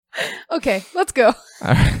Okay, let's go.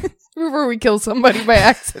 All right. Before we kill somebody by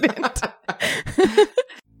accident.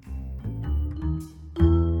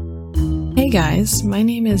 Hey guys, my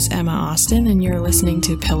name is Emma Austin, and you're listening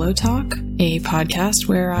to Pillow Talk, a podcast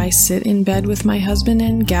where I sit in bed with my husband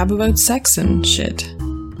and gab about sex and shit.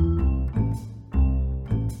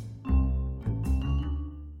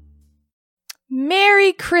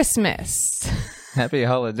 Merry Christmas! Happy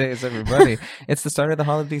holidays, everybody. It's the start of the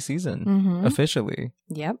holiday season, officially.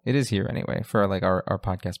 Yep. It is here anyway, for like our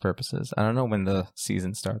podcast purposes. I don't know when the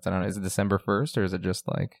season starts. I don't know. Is it December 1st, or is it just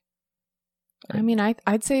like... I mean,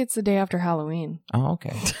 I'd say it's the day after Halloween. Oh,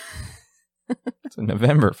 okay. So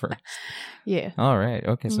November 1st. Yeah. All right.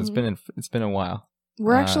 Okay, so it's been a while.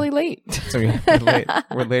 We're actually late. So we're late.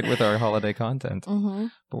 We're late with our holiday content.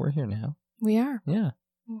 But we're here now. We are. Yeah.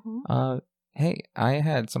 Hey, I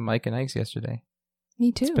had some Mike and Ike's yesterday.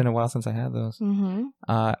 Me too. It's been a while since I had those.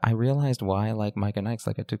 I realized why I like Mike and Ike's.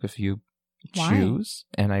 Like, I took a few chews,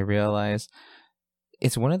 and I realized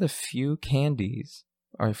it's one of the few candies,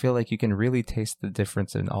 or I feel like you can really taste the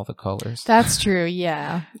difference in all the colors. That's true.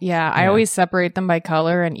 Yeah. I always separate them by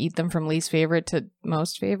color and eat them from least favorite to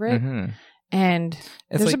most favorite. And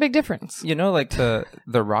there's like, a big difference. You know, like the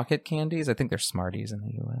rocket candies, I think they're Smarties in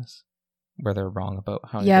the U.S., where they're wrong about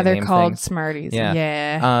how they're name called things. Smarties.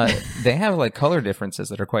 They have like color differences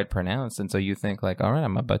that are quite pronounced, and so you think like, all right,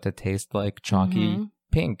 I'm about to taste like chalky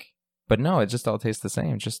pink, but no, it just all tastes the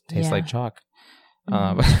same. It just tastes like chalk.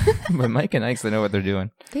 But Mike and Ike's, they know what they're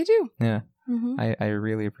doing. They do. Yeah. I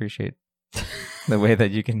really appreciate the way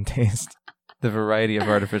that you can taste the variety of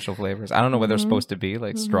artificial flavors. I don't know what they're supposed to be,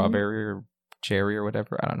 like strawberry or cherry or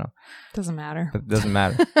whatever. I don't know. Doesn't matter. But it doesn't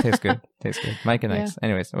matter. Tastes good. Mike and Ike's.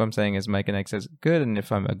 Anyways, what I'm saying is Mike and Ike's is good, and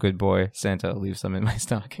if I'm a good boy, Santa will leave some in my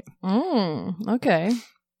stocking. Okay.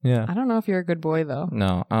 Yeah. I don't know if you're a good boy, though.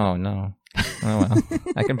 No. Oh, no. Oh, well.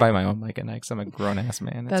 I can buy my own Mike and Ike's. I'm a grown-ass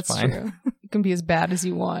man. That's fine. True. You can be as bad as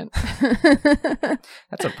you want.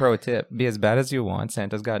 That's a pro tip. Be as bad as you want.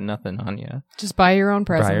 Santa's got nothing on you. Just buy your own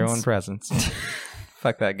presents. Buy your own presents.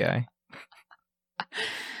 Fuck that guy.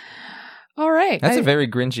 All right. That's a very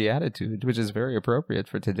Grinchy attitude, which is very appropriate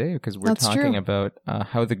for today, because we're talking about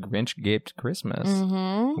How the Grinch Gaped Christmas,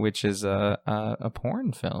 which is a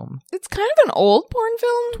porn film. It's kind of an old porn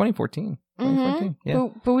film. 2014. Yeah.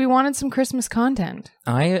 But we wanted some Christmas content.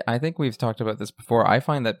 I think we've talked about this before. I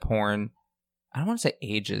find that porn, I don't want to say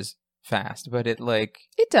ages fast, but it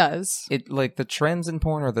does. It like the trends in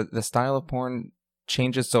porn, or the style of porn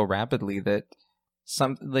changes so rapidly that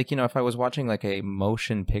if I was watching like a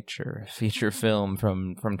motion picture feature film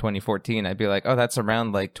from 2014, I'd be like, oh, that's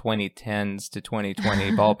around like 2010s to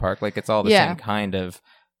 2020 ballpark. Like, it's all the same kind of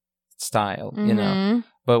style, you know?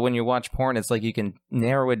 But when you watch porn, it's like you can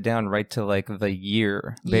narrow it down right to like the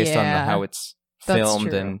year based on how it's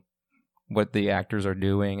filmed and what the actors are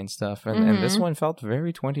doing and stuff. And this one felt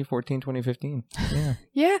very 2014, 2015. Yeah.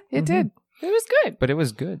 Yeah, it did. It was good. But it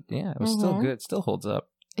was good. Yeah, it was still good. It still holds up.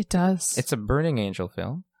 It does. It's a Burning Angel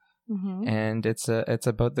film, and it's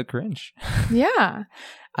about the Grinch. Yeah.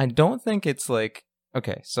 I don't think it's like,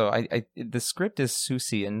 okay, so the script is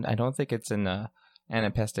Seussian. I don't think it's an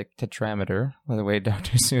anapestic tetrameter, the way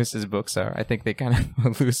Dr. Seuss's books are. I think they kind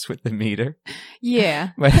of loose with the meter.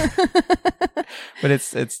 Yeah. but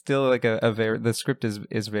it's still like the script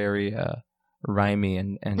is very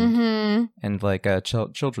rhymey and like a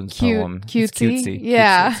children's poem. Cutesy. It's cutesy.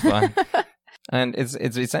 Yeah. It's fun. And it's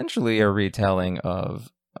essentially a retelling of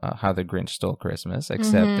How the Grinch Stole Christmas,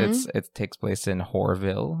 except it takes place in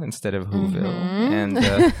Whoreville instead of Whoville. And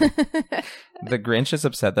the Grinch is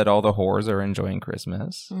upset that all the whores are enjoying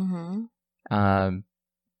Christmas.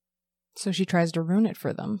 So she tries to ruin it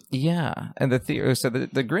for them. Yeah. And the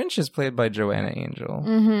Grinch is played by Joanna Angel,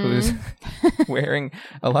 who's wearing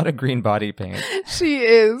a lot of green body paint. She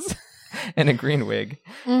is. And a green wig,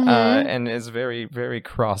 and is very, very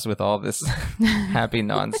cross with all this happy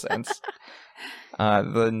nonsense.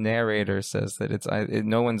 The narrator says that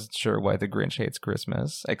no one's sure why the Grinch hates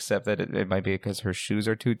Christmas, except that it might be because her shoes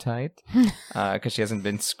are too tight, because she hasn't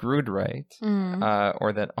been screwed right,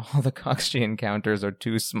 or that all the cocks she encounters are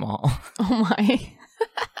too small. Oh my.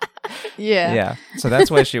 Yeah. Yeah. So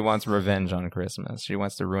that's why she wants revenge on Christmas. She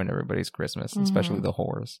wants to ruin everybody's Christmas, especially the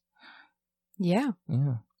whores. Yeah.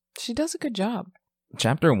 Yeah. She does a good job.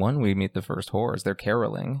 Chapter 1, we meet the first whores. They're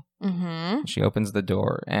caroling. She opens the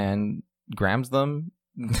door and grabs them.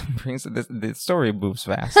 The story moves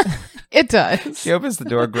fast. It does. She opens the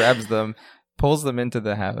door, grabs them, pulls them into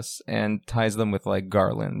the house and ties them with like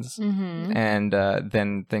garlands, and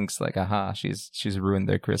then thinks like, aha, she's ruined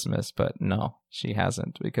their Christmas. But no, she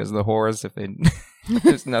hasn't, because the whores, if they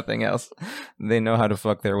there's nothing else, they know how to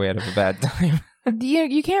fuck their way out of a bad time.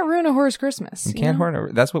 You can't ruin a whore's Christmas. You can't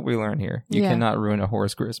ruin that's what we learn here. You cannot ruin a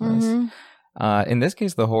whore's Christmas. In this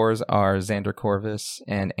case, the whores are Xander Corvus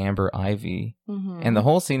and Amber Ivy, and the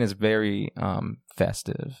whole scene is very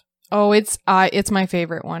festive. Oh, it's my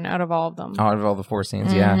favorite one out of all of them. Out of all the 4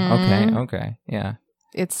 scenes, yeah. Okay, yeah.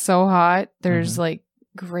 It's so hot. There's like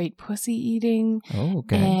great pussy eating. Oh,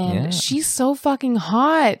 okay. And she's so fucking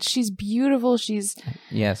hot. She's beautiful. She's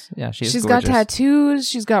she's gorgeous. got tattoos.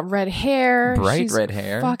 She's got red hair. Bright red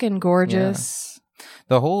hair. Fucking gorgeous. Yeah.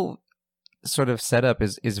 The whole sort of setup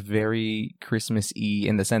is very Christmas-y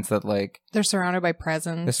in the sense that like they're surrounded by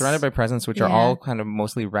presents. They're surrounded by presents, which are all kind of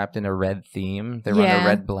mostly wrapped in a red theme. They're on a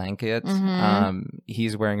red blanket.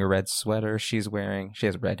 He's wearing a red sweater. She has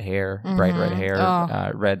red hair, bright red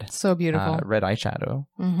hair, red, so beautiful, red eyeshadow,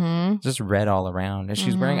 just red all around. And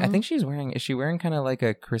she's wearing, is she wearing kind of like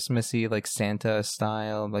a Christmassy, like Santa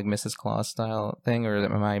style, like Mrs. Claus style thing, or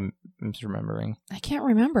am I misremembering? I can't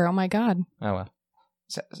remember. Oh my god. Oh well.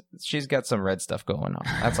 She's got some red stuff going on.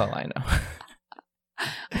 That's all I know.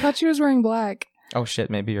 I thought she was wearing black. Oh shit,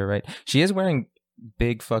 maybe you're right. She is wearing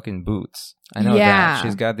big fucking boots. I know that.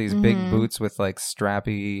 She's got these big boots with like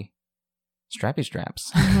strappy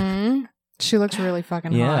straps. She looks really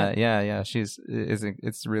fucking hot. Yeah.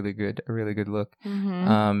 It's really good. A really good look.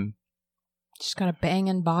 She's got a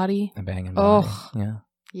banging body. Oh.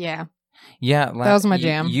 Yeah. Yeah, that was my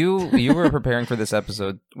jam. You were preparing for this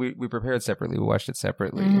episode. We prepared separately. We watched it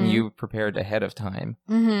separately, and you prepared ahead of time.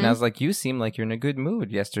 And I was like, "You seem like you're in a good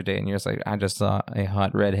mood yesterday." And you're just like, "I just saw a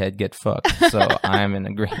hot redhead get fucked, so I'm in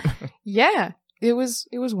a great mood." Yeah, it was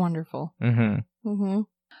wonderful.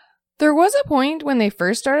 There was a point when they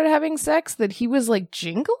first started having sex that he was like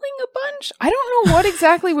jingling a bunch. I don't know what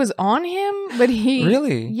exactly was on him, but he...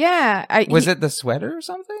 Really? Yeah. Was it the sweater or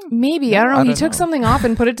something? Maybe. I don't know. He took something off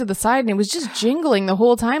and put it to the side, and it was just jingling the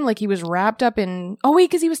whole time like he was wrapped up in... Oh, wait,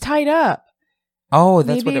 because he was tied up. Oh,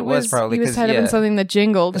 that's what it was probably. He was tied up in something that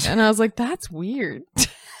jingled, and I was like, that's weird.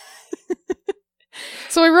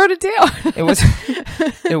 So I wrote it down.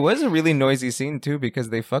 It was a really noisy scene too, because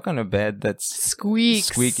they fuck on a bed that's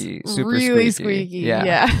squeaky, super really squeaky.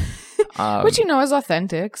 Yeah. Which is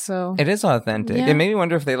authentic. So it is authentic. Yeah. It made me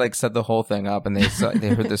wonder if they like set the whole thing up and they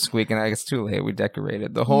heard the squeak, and I guess too late. We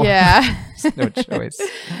decorated the whole. Yeah. No choice.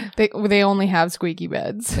 They only have squeaky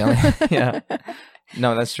beds. Yeah.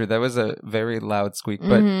 No, that's true. That was a very loud squeak,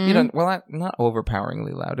 but not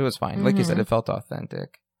overpoweringly loud. It was fine. Like you said, it felt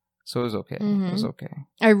authentic. So it was okay. It was okay.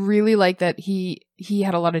 I really like that he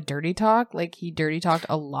had a lot of dirty talk. Like, he dirty talked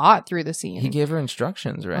a lot through the scene. He gave her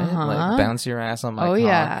instructions, right? Like, bounce your ass on my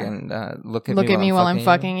cock and look at me while I'm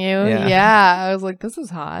fucking you. Yeah. I was like, this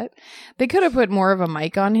is hot. They could have put more of a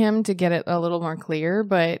mic on him to get it a little more clear,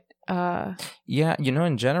 but... yeah,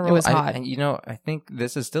 in general, it was hot. I think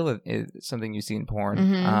this is still something you see in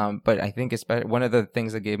porn. But I think especially one of the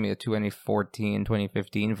things that gave me a 2014,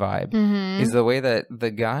 2015 vibe is the way that the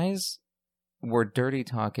guys were dirty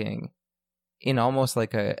talking in almost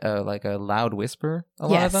like a loud whisper. A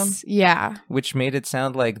lot of them, yeah, which made it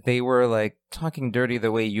sound like they were like talking dirty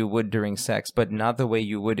the way you would during sex, but not the way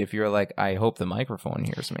you would if you're like, I hope the microphone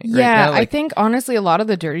hears me. Yeah, right? I think honestly, a lot of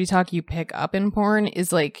the dirty talk you pick up in porn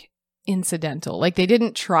is like incidental. Like, they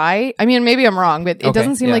didn't try. I mean, maybe I'm wrong, but it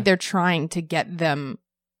doesn't seem like they're trying to get them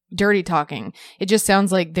dirty talking. It just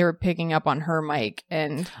sounds like they were picking up on her mic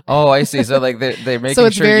and... Oh, I see. So like they're making so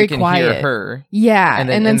it's sure very you can quiet. Hear her. Yeah, and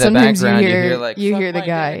then in sometimes the background you hear the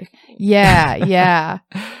guy. Dick. Yeah.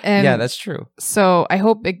 And yeah, that's true. So I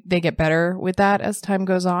hope they get better with that as time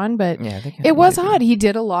goes on. But yeah, it was hot. He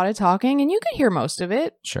did a lot of talking, and you could hear most of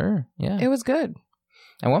it. Sure. Yeah, it was good.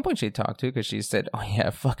 At one point she talked too, because she said, "Oh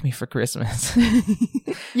yeah, fuck me for Christmas."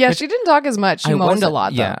 Yeah, she didn't talk as much. She moaned a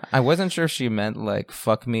lot. Though. Yeah, I wasn't sure if she meant like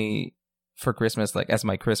 "fuck me for Christmas," like as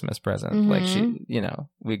my Christmas present. Like she,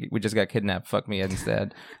 we just got kidnapped. Fuck me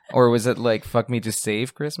instead, or was it like "fuck me to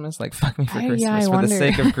save Christmas"? Like "fuck me for Christmas." Yeah, for the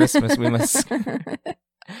sake of Christmas, we must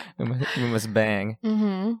we must bang.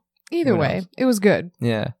 Either way, it was good.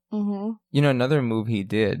 Yeah. Another move he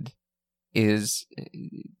did is.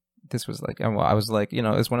 This was like, I was like,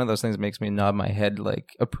 it's one of those things that makes me nod my head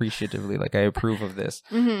like appreciatively, like I approve of this.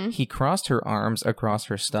 He crossed her arms across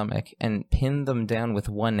her stomach and pinned them down with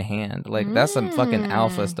one hand. Like, that's some fucking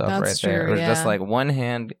alpha stuff right there. It was just like one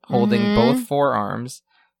hand holding both forearms.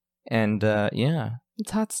 And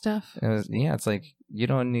it's hot stuff. It's like, you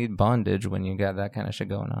don't need bondage when you got that kind of shit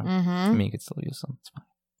going on. I mean, you could still use some. It's fine.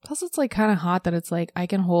 Plus, it's like kind of hot that it's like I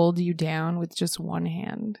can hold you down with just one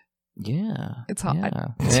hand. Yeah. It's hot.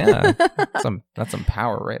 Yeah. That's some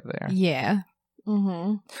power right there. Yeah.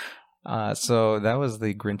 Mm-hmm. So that was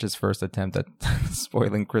the Grinch's first attempt at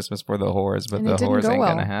spoiling Christmas for the whores, but And the it didn't whores go ain't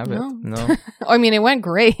well. gonna have it. No. I mean, it went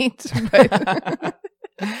great. But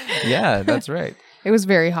Yeah, that's right. it was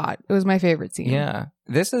very hot. It was my favorite scene. Yeah.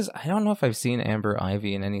 I don't know if I've seen Amber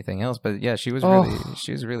Ivy in anything else, but yeah, she was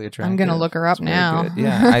really attractive. I'm gonna look her up now.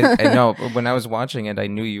 Yeah, I know. When I was watching it, I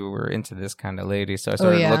knew you were into this kind of lady, so I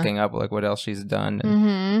started looking up like what else she's done.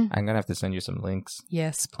 And I'm gonna have to send you some links.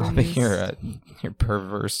 Yes, please. I'll be your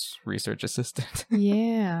perverse research assistant.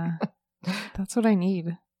 Yeah, that's what I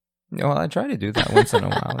need. Well, I try to do that once in a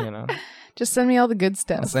while, Just send me all the good I'll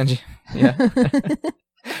stuff. send you. Yeah.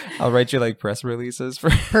 I'll write you like press releases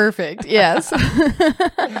for Perfect. Yes.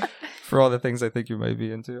 for all the things I think you might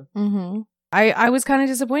be into. Mm-hmm. I was kind of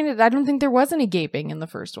disappointed. I don't think there was any gaping in the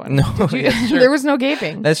first one. No, yeah, sure. There was no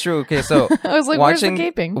gaping. That's true. Okay, so I was like, where's the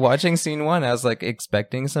gaping? Watching scene 1, I was like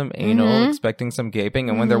expecting some anal, expecting some gaping,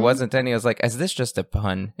 and when there wasn't any, I was like, is this just a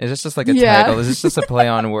pun? Is this just like a title? Is this just a play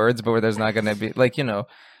on words, but where there's not going to be like,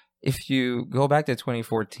 if you go back to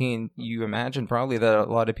 2014, you imagine probably that a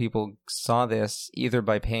lot of people saw this either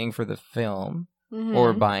by paying for the film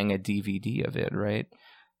or buying a DVD of it, right?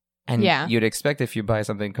 And you'd expect if you buy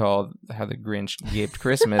something called How the Grinch Gaped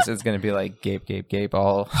Christmas, it's going to be like gape, gape, gape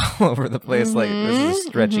all over the place. Like this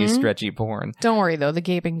is stretchy porn. Don't worry though, the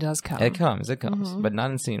gaping does come. It comes, but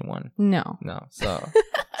not in scene 1. No. So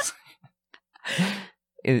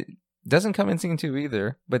it doesn't come in scene 2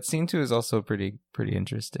 either, but scene 2 is also pretty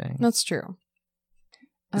interesting. That's true.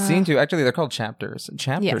 Scene 2, actually, they're called chapters.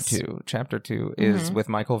 Chapter 2 is with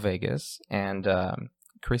Michael Vegas and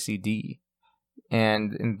Chrissy D.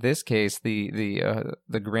 And in this case, the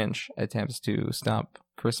Grinch attempts to stop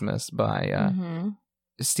Christmas by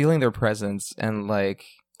stealing their presents and like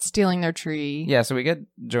stealing their tree. Yeah, so we get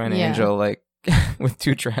Joanna Angel like with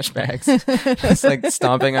 2 trash bags, just like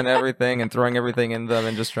stomping on everything and throwing everything in them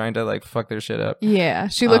and just trying to like fuck their shit up. Yeah,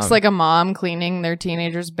 she looks like a mom cleaning their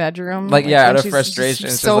teenager's bedroom. Like out of frustration.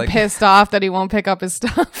 She's so pissed off that he won't pick up his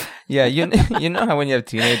stuff. Yeah, you know how when you have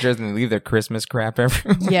teenagers and they leave their Christmas crap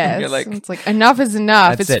everywhere? Yes, you're like, it's like enough is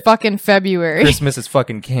enough. It's fucking February. Christmas is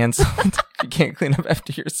fucking canceled. You can't clean up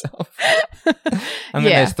after yourself. I'm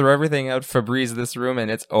gonna throw everything out, Febreze this room,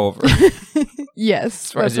 and it's over. Yes,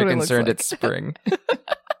 as far as you're concerned, it's spring.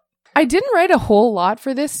 I didn't write a whole lot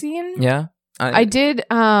for this scene. Yeah. I did.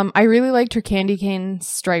 I really liked her candy cane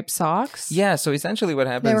striped socks. Yeah. So essentially, what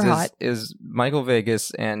happens is Michael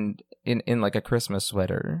Vegas and in like a Christmas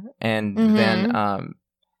sweater, and then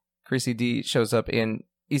Chrissy D shows up in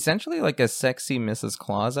essentially like a sexy Mrs.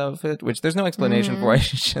 Claus outfit, which there's no explanation for why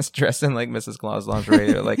she's just dressed in like Mrs. Claus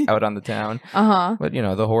lingerie or like out on the town. But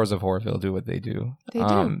the whores of Whoreville do what they do. They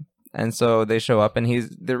do. And so they show up, and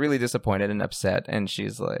they're really disappointed and upset. And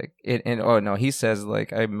she's like, he says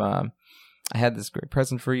like, I had this great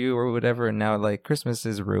present for you or whatever, and now like Christmas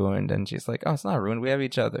is ruined. And she's like, oh, it's not ruined. We have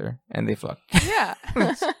each other, and they fuck. Yeah,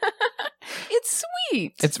 it's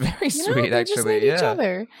sweet. It's very sweet, they actually. Just need each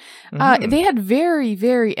other. They had very,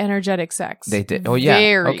 very energetic sex. They did. Oh yeah.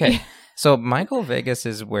 Very. Okay. So Michael Vegas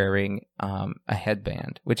is wearing a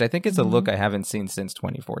headband, which I think is a look I haven't seen since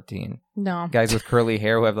 2014. No. Guys with curly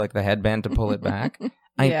hair who have like the headband to pull it back.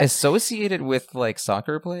 I associate it with like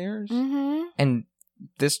soccer players. And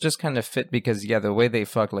this just kind of fit because, the way they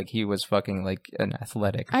fuck, like he was fucking like an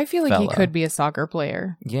athletic I feel like fella. He could be a soccer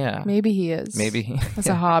player. Yeah. Maybe he is. Maybe. As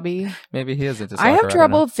a hobby. Maybe he is into soccer. I have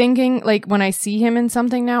trouble thinking, like when I see him in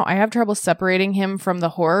something now, I have trouble separating him from the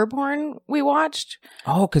horror porn we watched.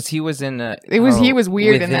 Oh, because he was in he was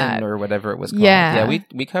weird in that. Or whatever it was called. Yeah. Yeah,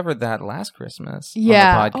 we covered that last Christmas on the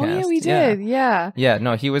podcast. Oh, yeah, we did. Yeah. Yeah,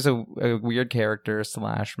 no, he was a weird character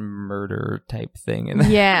 /murder type thing.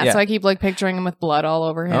 Yeah, so I keep like picturing him with blood all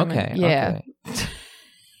over him. Okay.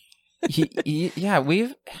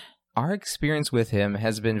 Okay. Our experience with him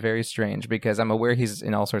has been very strange because I'm aware he's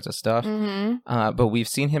in all sorts of stuff. But we've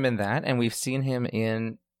seen him in that, and we've seen him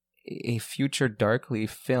in a future Darkly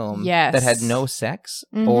film that had no sex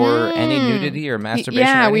or any nudity or masturbation.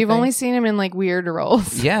 Yeah, we've only seen him in like weird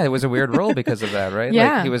roles. Yeah, it was a weird role because of that, right?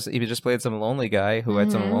 Yeah. Like he just played some lonely guy who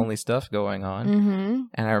had some lonely stuff going on.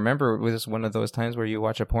 And I remember it was one of those times where you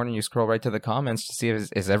watch a porn and you scroll right to the comments to see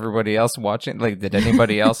if is everybody else watching? Like, did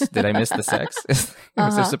anybody else? Did I miss the sex?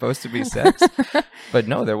 Was there supposed to be sex? But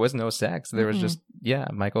no, there was no sex. There was just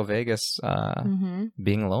Michael Vegas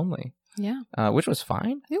being lonely. which was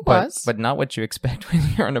fine. It was. But not what you expect when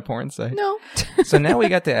you're on a porn site. No. So now we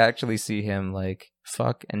got to actually see him like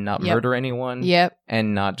fuck and not murder anyone. Yep.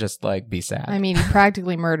 And not just like be sad. I mean, he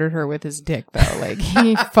practically murdered her with his dick, though. Like,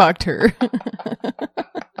 he fucked her.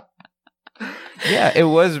 Yeah, it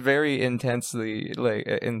was very intensely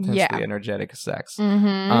energetic sex.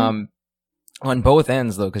 Mm-hmm. On both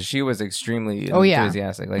ends, though, because she was extremely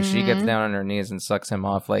enthusiastic. Like, she gets down on her knees and sucks him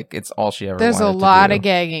off. Like, it's all she ever wanted to do. There's a lot of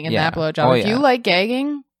gagging in that blowjob. If you like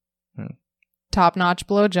gagging, top-notch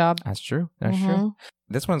blowjob. That's true. That's true.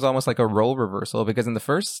 This one's almost like a role reversal, because in the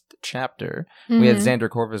first chapter, we had Xander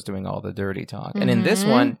Corvus doing all the dirty talk. And in this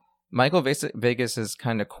one, Michael Vegas is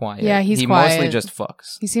kind of quiet. Yeah, he quiet. Mostly just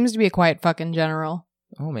fucks. He seems to be a quiet fuck in general.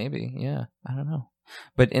 Oh, maybe. Yeah. I don't know.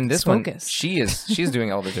 But in this one, she's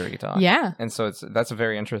doing all the dirty talk. Yeah. And so that's a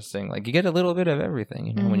very interesting, like, you get a little bit of everything,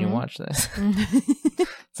 you know, when you watch this.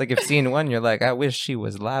 It's like if scene 1, you're like, I wish she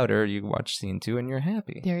was louder. You watch scene 2 and you're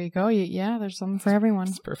happy. There you go. Yeah, there's something for everyone.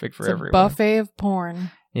 It's perfect for it's everyone. A buffet of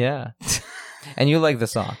porn. Yeah. And you like the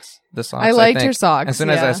socks. The socks. I liked her socks. As soon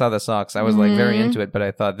as I saw the socks, I was like very into it, but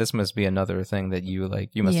I thought this must be another thing that you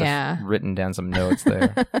like. You must have written down some notes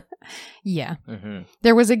there. Yeah.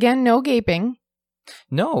 There was again no gaping.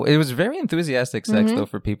 No, it was very enthusiastic sex though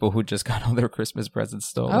for people who just got all their Christmas presents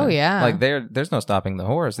stolen. Oh yeah. Like there's no stopping the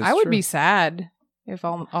horse. I would be sad if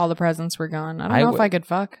all the presents were gone. I don't know if I could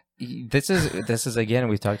fuck. This is again,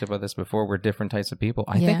 we've talked about this before. We're different types of people.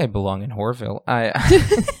 I think I belong in Whoreville.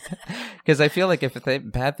 Because I feel like if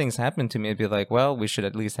bad things happen to me, I'd be like, well, we should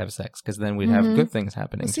at least have sex, because then we'd have good things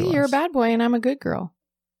happening to us. See, you're a bad boy and I'm a good girl.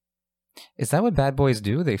 Is that what bad boys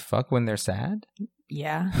do? They fuck when they're sad?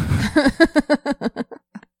 Yeah.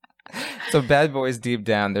 So bad boys deep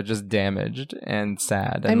down, they're just damaged and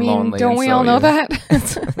sad and lonely. Don't we all know that?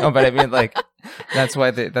 No, but I mean, like, that's why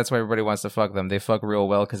everybody wants to fuck them. They fuck real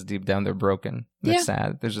well because deep down they're broken. They're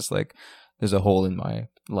sad. There's just like, there's a hole in my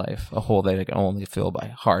life, a hole that I can only fill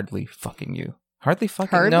by hardly fucking you. Hardly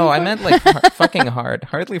fucking? I meant like fucking hard.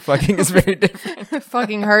 Hardly fucking is very different.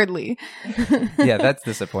 Fucking hardly. Yeah, that's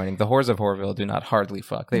disappointing. The whores of Whoreville do not hardly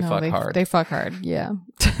fuck. They fuck hard. They fuck hard, yeah.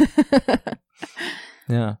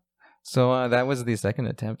 Yeah. So that was the second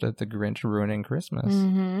attempt at the Grinch ruining Christmas.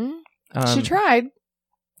 She tried.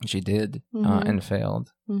 She did, and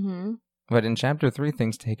failed. But in chapter 3,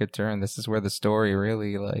 things take a turn. This is where the story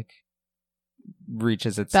really, like,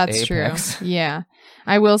 reaches its apex. That's true. Yeah.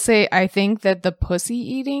 I will say, I think that the pussy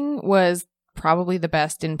eating was probably the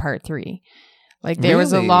best in part 3. Like, there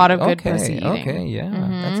was a lot of good pussy eating. Okay, yeah.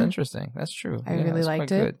 That's interesting. That's true. I really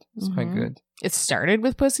liked it. It's quite good. It started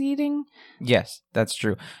with pussy eating? Yes, that's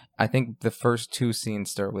true. I think the first 2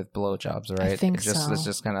 scenes start with blowjobs, right? I think so. It's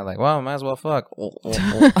just kind of like, well, might as well fuck.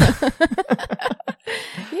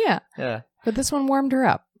 Yeah. Yeah. But this one warmed her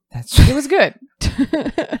up. That's true. It was good.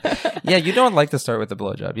 Yeah, you don't like to start with the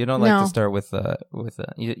blowjob. You don't like to start with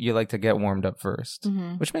you like to get warmed up first,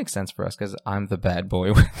 which makes sense for us because I'm the bad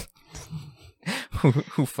boy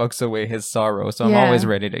who fucks away his sorrow. So I'm always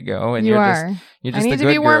ready to go. And you're just the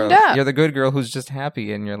good girl. You're the good girl who's just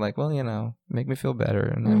happy, and you're like, well, you know, make me feel better,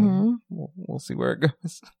 and then we'll see where it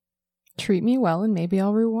goes. Treat me well, and maybe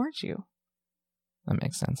I'll reward you. That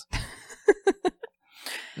makes sense.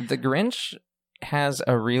 The Grinch has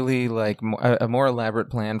a really like a more elaborate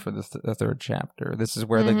plan for the third chapter. This is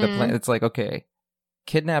where like the plan. It's like, okay,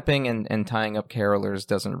 kidnapping and tying up carolers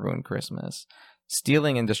doesn't ruin Christmas.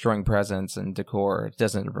 Stealing and destroying presents and decor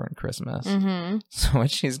doesn't ruin Christmas. So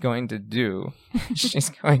what she's going to do, she's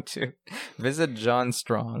going to visit John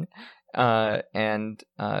Strong and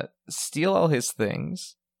steal all his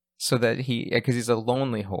things so that because he's a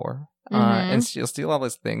lonely whore. And she'll steal all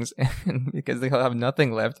his things, and because he'll have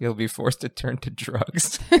nothing left, he'll be forced to turn to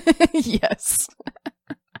drugs. Yes.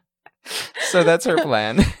 So that's her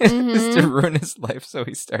plan, is to ruin his life, so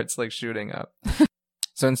he starts like shooting up.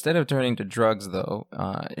 So instead of turning to drugs, though,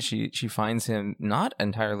 she finds him not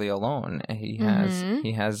entirely alone. He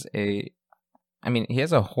has a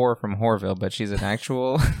whore from Whoreville, but she's an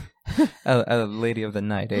actual a lady of the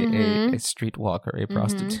night, a streetwalker, a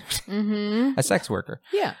prostitute, a sex worker.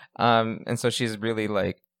 Yeah. And so she's really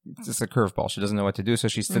like, it's a curveball. She doesn't know what to do, so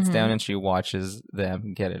she sits down and she watches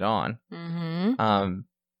them get it on.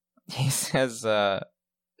 He says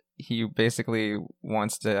he basically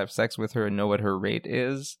wants to have sex with her and know what her rate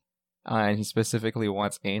is. And he specifically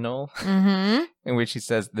wants anal, in which he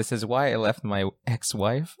says, "This is why I left my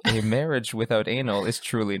ex-wife. A marriage without anal is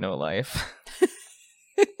truly no life."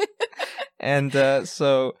 And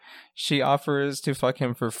so she offers to fuck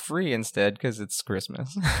him for free instead because it's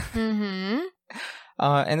Christmas.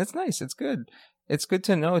 And it's nice. It's good. it's good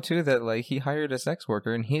to know too that like he hired a sex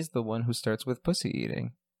worker and he's the one who starts with pussy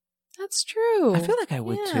eating. That's true. I feel like I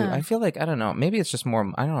would too. I feel like, I don't know, maybe it's just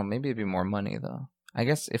more, I don't know, maybe it'd be more money though. I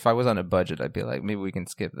guess if I was on a budget, I'd be like, maybe we can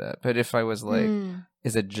skip that. But if I was like,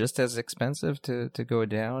 is it just as expensive to go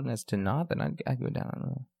down as to not, then I'd go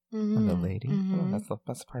down on the lady. Oh,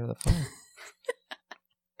 that's part of the fun.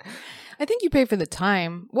 I think you pay for the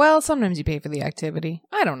time. Well, sometimes you pay for the activity.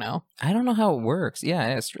 I don't know. I don't know how it works.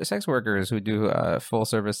 Yeah, sex workers who do full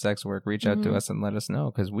service sex work, reach out to us and let us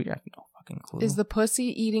know because we have no fucking clue. Is the pussy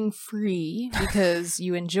eating free because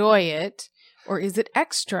you enjoy it, or is it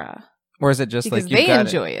extra? Or is it just because like they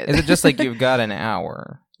enjoy it? Is it just like you've got an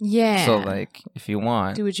hour? Yeah. So like, if you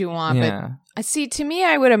want, do what you want. Yeah. But I see. To me,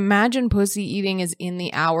 I would imagine pussy eating is in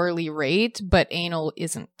the hourly rate, but anal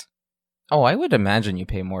isn't. Oh, I would imagine you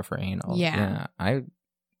pay more for anal. Yeah.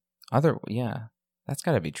 Yeah. That's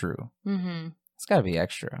got to be true. Mm-hmm. It's got to be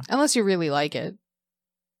extra. Unless you really like it.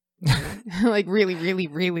 Like really, really,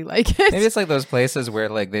 really like it. Maybe it's like those places where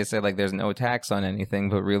like they say like there's no tax on anything,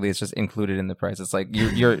 but really it's just included in the price. It's like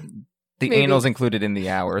you're the anal's included in the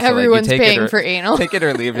hour. So everyone's like, paying for anal. Take it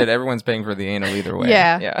or leave it. Everyone's paying for the anal either way.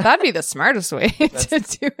 Yeah. That'd be the smartest way to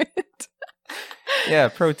do it. Yeah,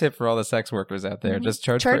 pro tip for all the sex workers out there. Just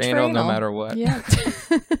charge for anal no matter what. Yeah.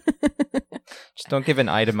 Just don't give an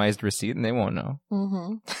itemized receipt and they won't know.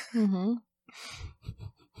 Mm-hmm. Mm-hmm.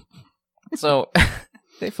 So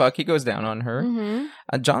they fuck. He goes down on her.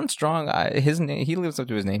 Mm-hmm. John Strong, his name, he lives up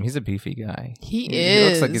to his name. He's a beefy guy. He He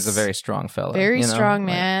looks like he's a very strong fella. Very strong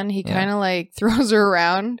man. He kind of like throws her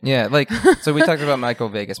around. Yeah, like, so we talked about Michael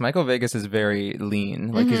Vegas. Michael Vegas is very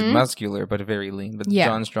lean. Like, he's muscular, but very lean. But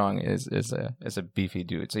John Strong is a beefy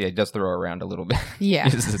dude. So yeah, he does throw around a little bit. Yeah.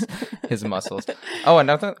 his muscles. Oh,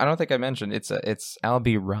 and I don't think I mentioned, it's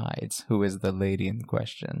Albie Rides, who is the lady in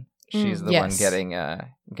question. She's the one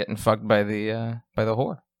getting fucked by the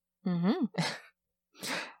whore. Mm-hmm.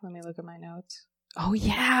 Let me look at my notes. Oh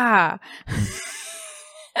yeah.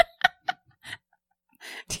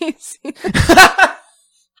 Do you see that?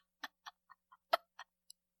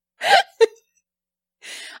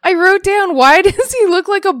 I wrote down, why does he look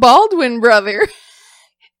like a Baldwin brother?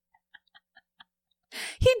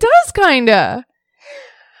 He does kinda.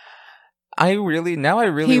 He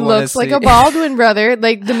looks like a Baldwin brother,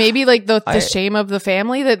 like the shame of the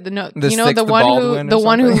family, that the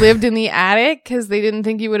one who lived in the attic because they didn't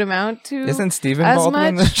think he would amount to. Isn't Stephen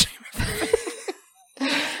Baldwin the shame of the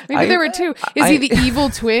family? Maybe there were two. Is he the evil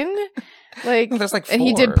twin? Like, there's like 4, and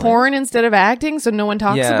he did porn instead of acting, so no one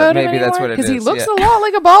talks about him anymore. Maybe that's what it is. Because he looks a lot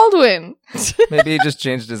like a Baldwin. Maybe he just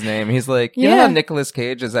changed his name. He's like, you know how Nicolas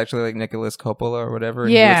Cage is actually like Nicholas Coppola or whatever?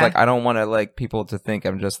 And he was like, I don't want to like people to think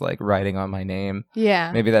I'm just like writing on my name.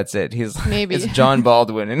 Yeah. Maybe that's it. It's John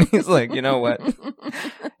Baldwin, and he's like, you know what?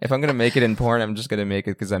 If I'm gonna make it in porn, I'm just gonna make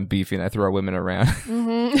it because I'm beefy and I throw women around.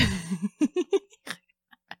 Mm-hmm.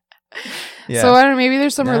 Yeah. So I don't know, maybe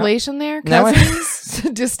there's some relation there? Cousins?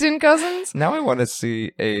 Distant cousins? Now I want to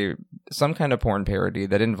see some kind of porn parody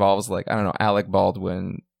that involves like, I don't know, Alec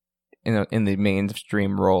Baldwin in the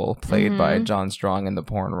mainstream role played by John Strong in the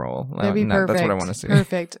porn role. That'd be perfect. That's what I want to see.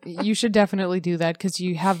 Perfect. You should definitely do that because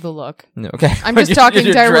you have the look. Okay. I'm just talking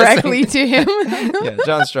directly to him. Yeah,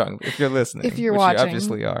 John Strong, if you're listening. If you're watching. You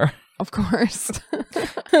obviously are. Of course.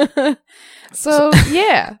 So,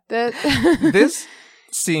 yeah. This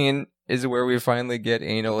scene is where we finally get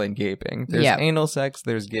anal and gaping. There's anal sex,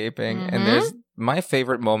 there's gaping, and there's my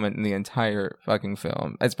favorite moment in the entire fucking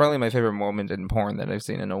film. It's probably my favorite moment in porn that I've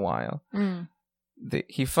seen in a while.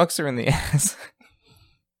 He fucks her in the ass,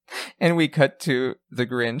 and we cut to the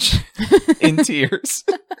Grinch in tears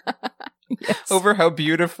over how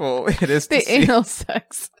beautiful it is to see. The anal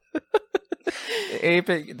sex.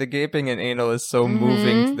 The gaping and anal is so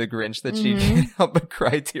moving to the Grinch that she can't help but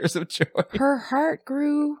cry tears of joy. Her heart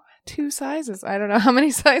grew 2 sizes. I don't know how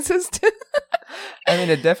many sizes. I mean,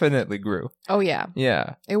 it definitely grew. Oh, yeah.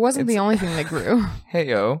 Yeah. It wasn't the only thing that grew.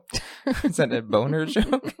 Hey-o. Is that a boner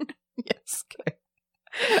joke? Yes.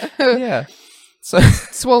 Okay. Yeah. So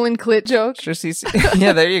swollen clit joke.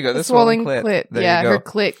 Yeah, there you go. The swollen clit. Yeah, her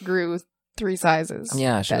clit grew 3 sizes.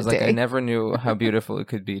 Yeah, she was like, I never knew how beautiful it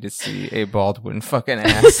could be to see a Baldwin fucking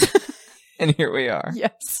ass. And here we are.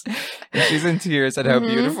 Yes. And she's in tears at how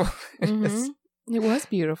beautiful it is. It was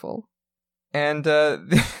beautiful. And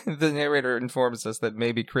the narrator informs us that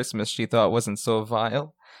maybe Christmas she thought wasn't so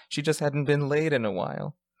vile. She just hadn't been laid in a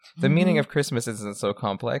while. The meaning of Christmas isn't so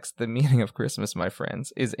complex. The meaning of Christmas, my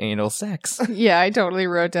friends, is anal sex. Yeah, I totally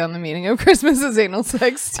wrote down the meaning of Christmas is anal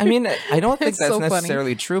sex, too. I mean, I don't think that's so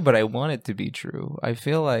necessarily true, but I want it to be true. I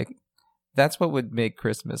feel like that's what would make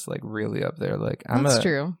Christmas like really up there. Like, that's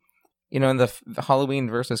true. You know, in the Halloween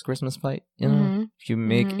versus Christmas fight, you know, if you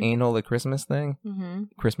make anal a Christmas thing,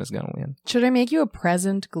 Christmas gonna win. Should I make you a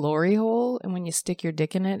present glory hole, and when you stick your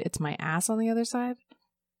dick in it, it's my ass on the other side?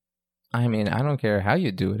 I mean, I don't care how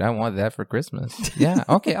you do it. I want that for Christmas. Yeah,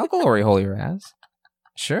 okay, I'll glory hole your ass.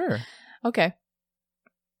 Sure. Okay,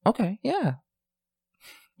 yeah.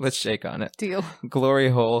 Let's shake on it. Deal. Glory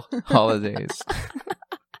hole holidays.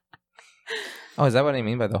 Oh, is that what I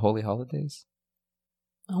mean by the holy holidays?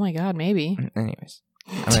 Oh my God, maybe. Anyways,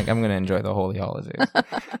 I'm going to enjoy the holy holidays.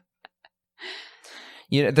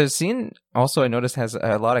 You know, the scene also I noticed has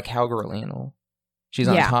a lot of cowgirl anal. She's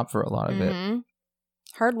on top for a lot of it.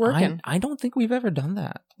 Hard working. I don't think we've ever done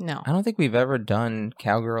that. No. I don't think we've ever done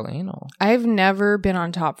cowgirl anal. I've never been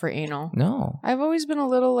on top for anal. No. I've always been a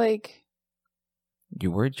little like... You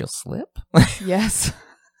worried you'll slip? Yes.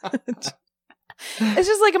 It's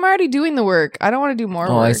just like I'm already doing the work. I don't want to do more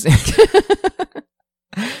work. I see.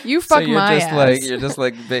 You fuck my ass. You're just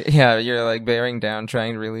like, you're like bearing down,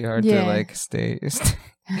 trying really hard to like stay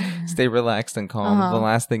relaxed and calm. The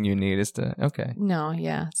last thing you need is to, No,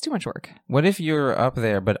 yeah. It's too much work. What if you're up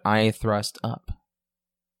there, but I thrust up?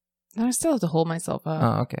 Then I still have to hold myself up.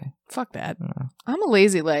 Oh, okay. Fuck that. I'm a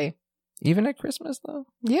lazy lay. Even at Christmas, though?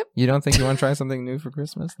 Yep. You don't think you want to try something new for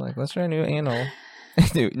Christmas? Like, let's try new anal.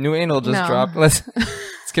 New anal just dropped. Let's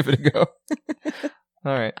give it a go.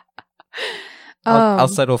 All right. I'll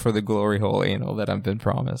settle for the glory hole anal that I've been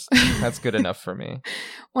promised. That's good enough for me.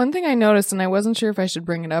 One thing I noticed, and I wasn't sure if I should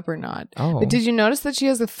bring it up or not, but did you notice that she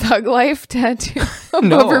has a Thug Life tattoo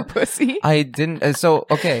above her pussy? I didn't. So,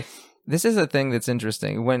 okay. This is a thing that's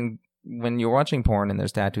interesting. When you're watching porn and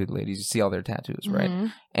there's tattooed ladies, you see all their tattoos, right?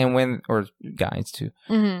 And or guys too.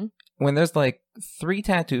 When there's like 3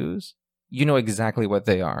 tattoos, you know exactly what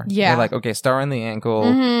they are. Yeah. You're like, okay, star on the ankle,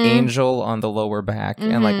 angel on the lower back,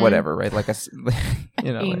 and like whatever, right? Like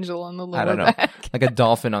angel on the lower back. I don't know. Like a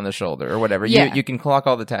dolphin on the shoulder or whatever. Yeah. You can clock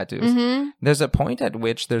all the tattoos. There's a point at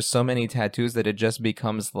which there's so many tattoos that it just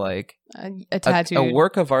becomes like a tattoo. A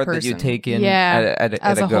work of art that you take in at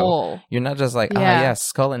a go. Whole. You're not just like,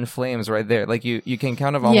 skull and flames right there. Like you can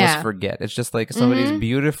kind of almost forget. It's just like somebody's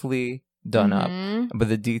beautifully done up, but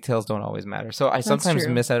the details don't always matter. So I sometimes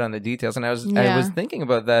miss out on the details, and I was thinking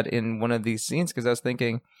about that in one of these scenes because I was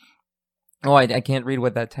thinking, I can't read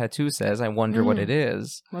what that tattoo says. I wonder what it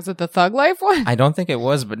is. Was it the Thug Life one? I don't think it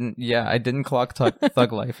was, but I didn't clock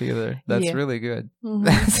Thug Life either. That's really good.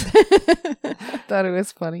 I thought it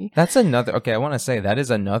was funny. That's another. Okay, I want to say that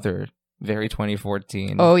is another very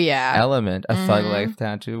 2014. Element. A Thug Life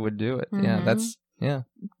tattoo would do it. Yeah, that's. Yeah.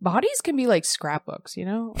 Bodies can be like scrapbooks, you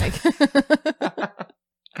know? Like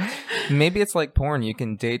maybe it's like porn. You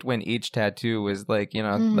can date when each tattoo is like, you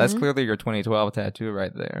know, that's clearly your 2012 tattoo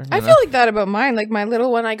right there. I feel like that about mine. Like my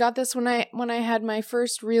little one, I got this when I had my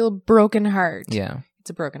first real broken heart. Yeah.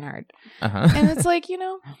 It's a broken heart. And it's like, you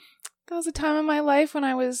know, that was a time in my life when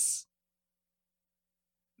I was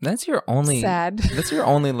That's your only sad. That's your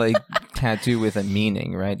only like tattoo with a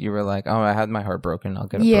meaning, right? You were like, I had my heart broken. I'll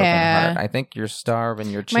get a broken heart. I think your star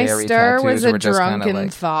and your cherry tattoos was a were just drunken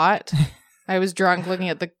like... thought. I was drunk looking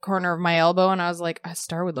at the corner of my elbow, and I was like, a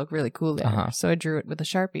star would look really cool there. So I drew it with a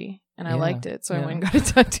Sharpie, and I liked it. So I went and got it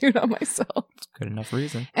tattooed on myself. It's good enough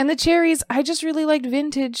reason. And the cherries, I just really liked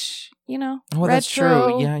vintage, you know, retro, that's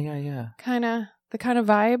true. Yeah. The kind of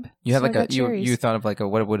vibe. You had like you thought of like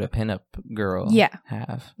what would a pinup girl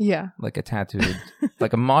have? Yeah. Like a tattooed,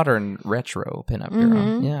 like a modern retro pinup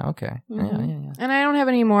girl. Yeah, okay. Yeah. And I don't have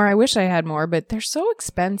any more. I wish I had more, but they're so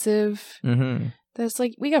expensive. That's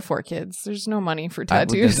like, we got 4 kids. There's no money for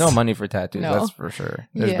tattoos. There's no money for tattoos, that's for sure.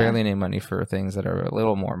 There's barely any money for things that are a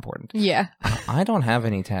little more important. Yeah. I don't have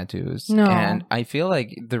any tattoos. No. And I feel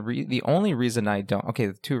like the only reason I don't,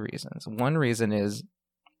 2 reasons. One reason is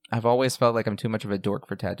I've always felt like I'm too much of a dork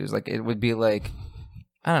for tattoos. Like, it would be like,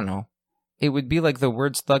 I don't know. It would be like the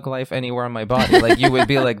words Thug Life anywhere on my body. Like, you would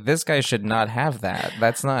be like, this guy should not have that.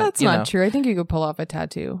 That's not true. I think you could pull off a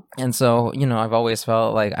tattoo. And so, I've always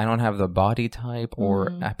felt like I don't have the body type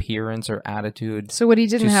or appearance or attitude. So what he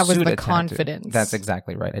didn't have was the confidence. That's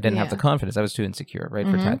exactly right. I didn't have the confidence. I was too insecure, right,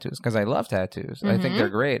 for tattoos. Because I love tattoos. I think they're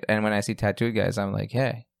great. And when I see tattooed guys, I'm like,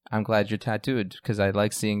 hey, I'm glad you're tattooed. Because I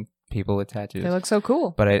like seeing people with tattoos. They look so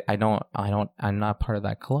cool. But I'm not part of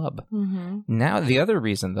that club. Now, the other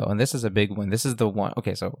reason though, and this is a big one, this is the one,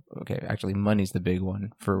 actually money's the big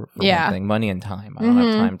one for one thing. Money and time. I don't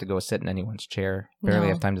have time to go sit in anyone's chair. Barely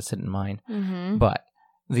have time to sit in mine. But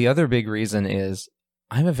the other big reason is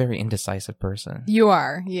I'm a very indecisive person. You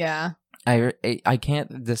are, yeah. I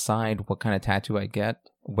can't decide what kind of tattoo I get,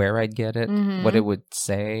 where I'd get it, what it would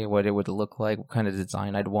say, what it would look like, what kind of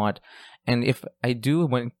design I'd want. And if I do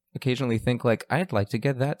occasionally think like, I'd like to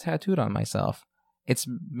get that tattooed on myself. It's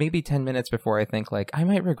maybe 10 minutes before I think like, I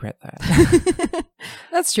might regret that.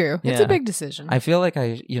 That's true. Yeah. It's a big decision. I feel like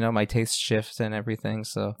my taste shifts and everything.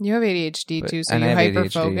 So you have ADHD too, so you hyper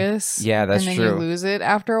focus. Yeah, that's true. And then you lose it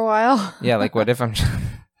after a while. Yeah, like what if I'm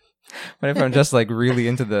just like really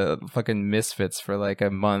into the fucking Misfits for like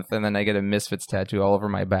a month, and then I get a Misfits tattoo all over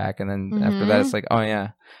my back, and then after that it's like, oh yeah,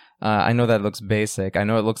 I know that looks basic. I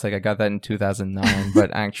know it looks like I got that in 2009,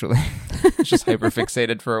 but actually it's just hyper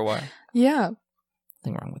fixated for a while. Yeah.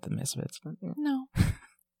 Nothing wrong with the Misfits. But, yeah. No.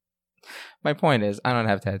 My point is, I don't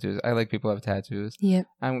have tattoos. I like people who have tattoos. Yep.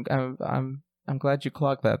 I'm glad you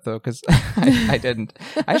clocked that though, because I didn't.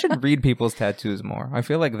 I should read people's tattoos more. I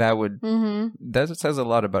feel like that would that says a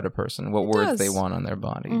lot about a person. What words they want on their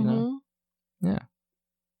body. You know? Yeah.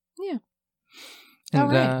 Yeah.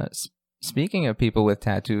 And right. Speaking of people with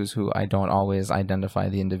tattoos who I don't always identify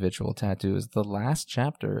the individual tattoos, the last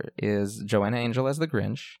chapter is Joanna Angel as the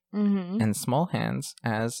Grinch and Small Hands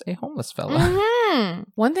as a homeless fella.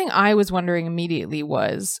 One thing I was wondering immediately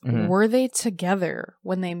was, were they together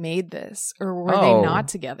when they made this? Or were they not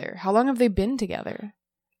together? How long have they been together?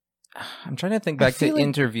 I'm trying to think back to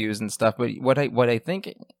interviews and stuff, but what I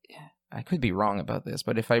think, I could be wrong about this,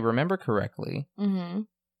 but if I remember correctly,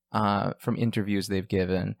 from interviews they've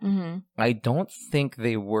given, I don't think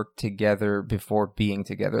they worked together before being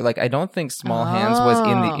together. Like, I don't think Small Hands was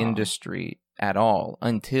in the industry at all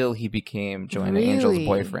until he became Joanna Angel's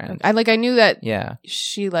boyfriend. I knew that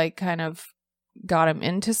she like kind of got him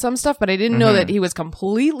into some stuff, but I didn't know that he was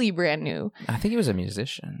completely brand new. I think he was a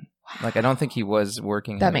musician. Like, I don't think he was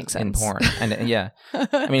working makes sense. in porn. And yeah,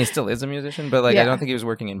 I mean, he still is a musician, but like, I don't think he was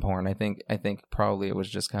working in porn. I think probably it was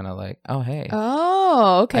just kind of like, oh, hey.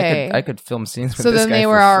 Oh, okay. I could film scenes with so this guy. So then they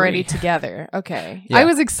for were free. already together. Okay. Yeah. I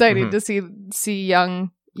was excited to see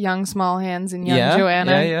young Small Hands and young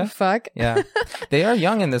Joanna. Yeah. Fuck. Yeah. They are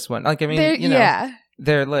young in this one. Like, I mean,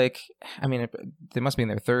 they're like, I mean, they must be in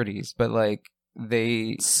their 30s, but like,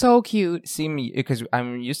 they so cute seem, because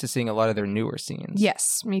I'm used to seeing a lot of their newer scenes.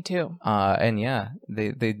 Yes, me too. And yeah,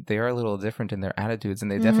 they are a little different in their attitudes, and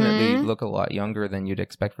they definitely look a lot younger than you'd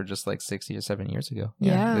expect for just like 6 or 7 years ago.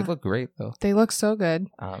 Yeah, they look great though. They look so good.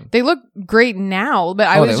 They look great now, but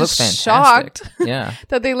I was just shocked. Yeah,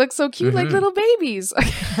 that they look so cute, like little babies.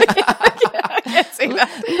 I can't say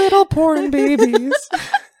that. Little porn babies.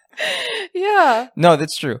 Yeah. No,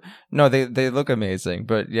 that's true. No, they look amazing,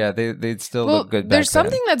 but yeah, they still look good. There's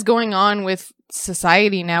something that's going on with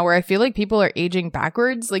society now where I feel like people are aging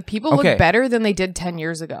backwards. Like, people look better than they did 10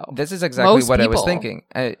 years ago. This is exactly what I was thinking.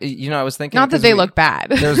 I was thinking, not that they look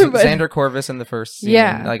bad. There's Xander Corvus in the first scene.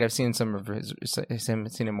 Yeah, like I've seen some of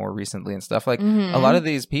seen him more recently and stuff. Like a lot of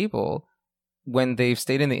these people, when they've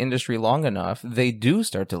stayed in the industry long enough, they do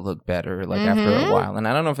start to look better, like after a while. And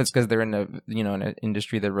I don't know if it's because they're in in an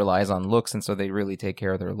industry that relies on looks, and so they really take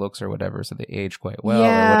care of their looks or whatever, so they age quite well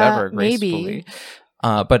or whatever, gracefully. Maybe.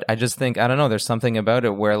 But I just think, I don't know, there's something about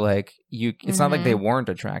it where like it's not like they weren't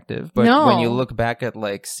attractive, but when you look back at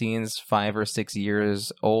like scenes 5 or 6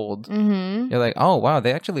 years old, you're like, oh wow,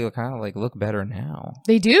 they actually kind of like look better now.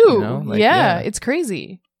 They do. Like, yeah, it's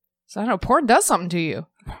crazy. So I don't know, porn does something to you.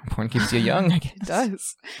 Porn keeps you young, I guess. It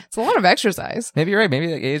does. It's a lot of exercise. Maybe you're right.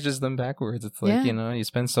 Maybe it ages them backwards. It's like, you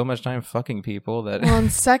spend so much time fucking people that... Well, and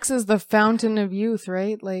sex is the fountain of youth,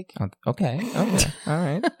 right? Like... Okay. All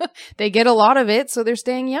right. They get a lot of it, so they're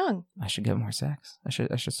staying young. I should get more sex. I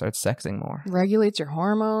should start sexing more. Regulates your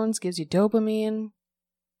hormones, gives you dopamine.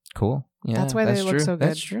 Cool. Yeah, that's why they look so good.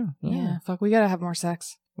 That's true. Yeah. Fuck, we gotta have more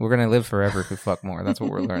sex. We're going to live forever if we fuck more. That's what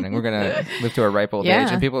we're learning. We're going to live to a ripe old age.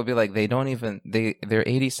 And people will be like, they're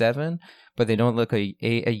 87, but they don't look a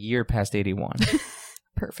year past 81.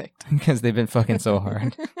 Perfect. Because they've been fucking so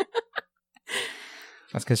hard.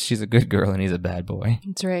 That's because she's a good girl and he's a bad boy.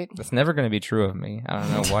 That's right. That's never going to be true of me. I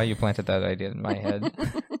don't know why you planted that idea in my head.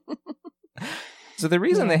 So the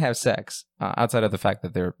reason they have sex, outside of the fact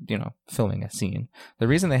that they're, filming a scene, the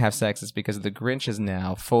reason they have sex is because the Grinch is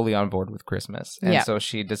now fully on board with Christmas. And so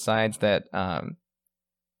she decides that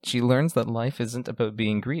she learns that life isn't about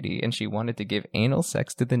being greedy, and she wanted to give anal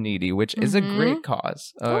sex to the needy, which is a great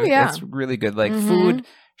cause. It's really good. Like food,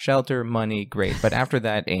 shelter, money, great. But after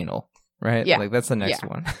that, anal, right? Yeah. Like that's the next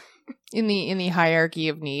one. In the hierarchy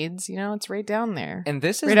of needs, it's right down there. And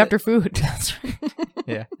this is right after food. That's right.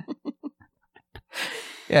 Yeah.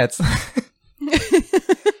 Yeah,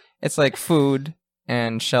 it's like food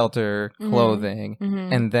and shelter, clothing,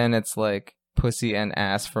 and then it's like pussy and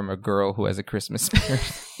ass from a girl who has a Christmas spirit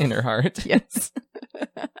in her heart. Yes.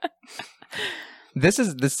 This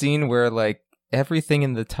is the scene where like everything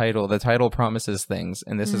in the title promises things,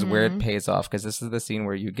 and this is where it pays off, because this is the scene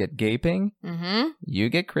where you get gaping, you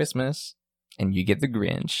get Christmas, and you get the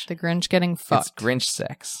Grinch. The Grinch getting fucked. It's Grinch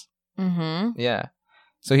sex. Yeah.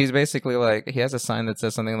 So he's basically like, he has a sign that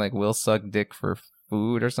says something like, "We'll suck dick for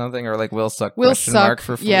food," or something, or like, "We'll suck mark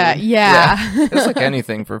for food." Yeah. It's like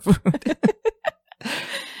anything for food.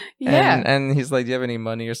 Yeah. And he's like, "Do you have any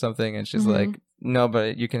money or something?" And she's like, "No,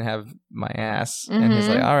 but you can have my ass." And he's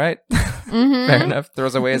like, "All right." Fair enough.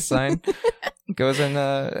 Throws away his sign. Goes and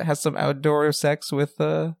has some outdoor sex with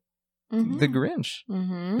the Grinch.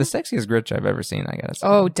 The sexiest Grinch I've ever seen, I gotta say.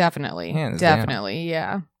 Oh, definitely. Hands definitely,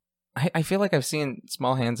 yeah. I feel like I've seen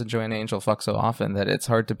Small Hands and Joanna Angel fuck so often that it's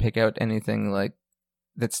hard to pick out anything like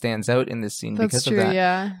that stands out in this scene because of that.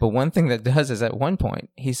 Yeah. But one thing that does is at one point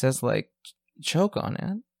he says like, "Choke on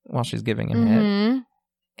it," while she's giving him head.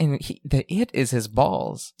 And it is his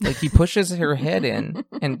balls. Like he pushes her head in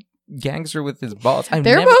and gangs her with his balls.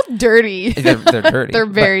 They're both dirty. They're dirty. They're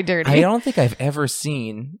very dirty. I don't think I've ever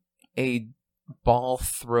seen a ball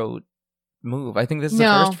throat move. I think this is the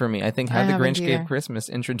first for me. I think How the Grinch Gave Christmas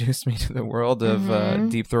introduced me to the world of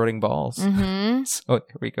deep throating balls. So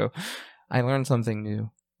here we go. I learned something new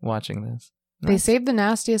watching this. They saved the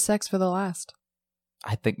nastiest sex for the last.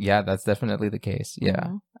 I think, yeah, that's definitely the case.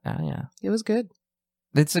 Yeah. Yeah. It was good.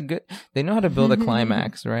 It's a good, they know how to build a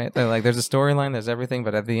climax, right? They're like, there's a storyline, there's everything,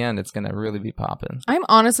 but at the end, it's going to really be popping. I'm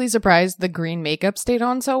honestly surprised the green makeup stayed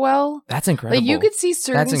on so well. That's incredible. Like you could see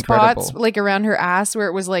certain spots like around her ass where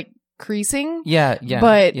it was like creasing. Yeah.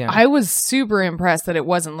 But I was super impressed that it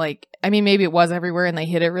wasn't like, I mean, maybe it was everywhere and they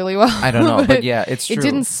hit it really well. I don't know, but yeah, it's true. It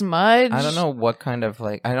didn't smudge. I don't know what kind of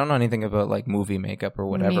like, I don't know anything about like movie makeup or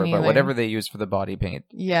whatever, but whatever they use for the body paint.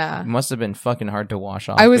 Yeah. It must have been fucking hard to wash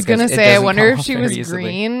off. I was going to say, I wonder if she was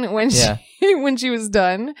green when when she was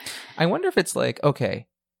done. I wonder if it's like, okay,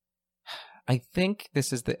 I think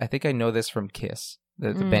I know this from Kiss,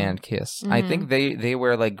 the band Kiss. I think they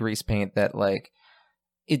wear like grease paint that like,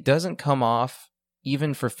 it doesn't come off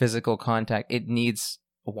even for physical contact. It needs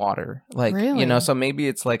water, like you know. So maybe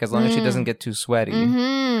it's like as long as she doesn't get too sweaty,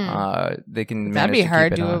 they can. That'd be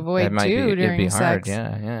hard to avoid too. It'd be hard,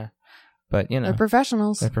 yeah. But you know, they're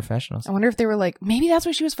professionals. I wonder if they were like, maybe that's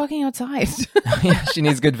why she was fucking outside. Yeah, she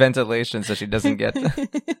needs good ventilation so she doesn't get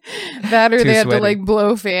that, or they had to like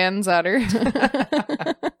blow fans at her.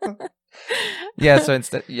 Yeah, so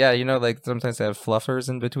instead, you know, like sometimes they have fluffers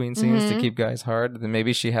in between scenes to keep guys hard. Then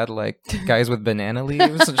maybe she had like guys with banana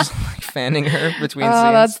leaves just like fanning her between scenes.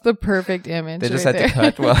 Oh, that's the perfect image. They just had to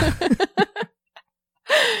cut. Well,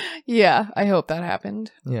 yeah, I hope that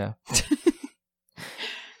happened. Yeah.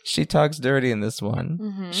 She talks dirty in this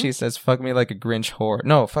one. She says, "Fuck me like a Grinch whore."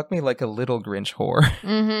 No, fuck me like a little Grinch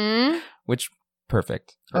whore. Which,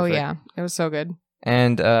 perfect. Oh, yeah. It was so good.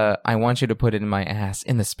 And I want you to put it in my ass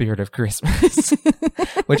in the spirit of Christmas.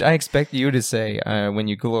 Which I expect you to say when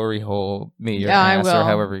you glory hole me your ass, or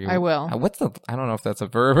however you... I will. I don't know if that's a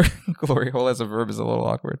verb. Glory hole as a verb is a little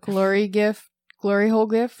awkward. Glory hole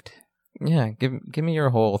gift? Yeah, give me your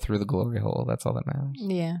hole through the glory hole. That's all that matters.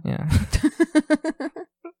 Yeah. Yeah.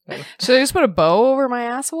 Should I just put a bow over my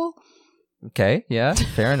asshole? Okay, yeah,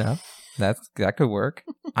 fair enough. That could work.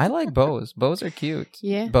 I like bows. Bows are cute.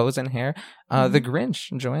 Yeah. Bows and hair. The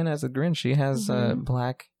Grinch. Joanna has a Grinch. She has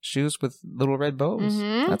black shoes with little red bows.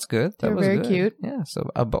 That's good. That was very good. Cute. Yeah. So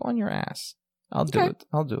a bow on your ass. I'll do it.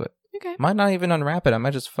 Okay. Might not even unwrap it. I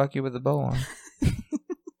might just fuck you with the bow on.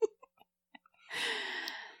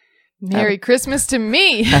 Merry Christmas to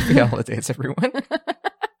me. Happy holidays, everyone.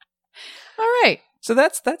 All right. So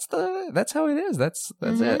that's how it is. That's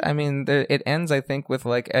it. I mean, it ends, I think, with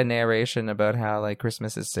like a narration about how like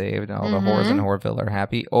Christmas is saved and all the whores in Whoreville are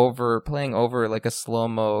happy, playing over like a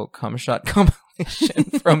slow-mo cum shot compilation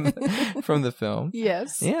from the film.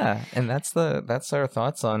 Yes. Yeah, and that's our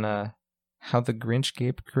thoughts on How the Grinch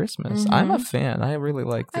Gave Christmas. I'm a fan. I really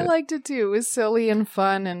liked it. I liked it too. It was silly and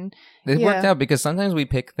fun, and it worked out because sometimes we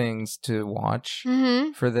pick things to watch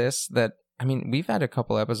for this that. I mean, we've had a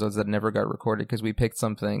couple episodes that never got recorded because we picked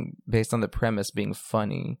something based on the premise being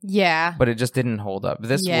funny. Yeah. But it just didn't hold up.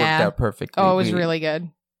 This worked out perfectly. Oh, it was really good.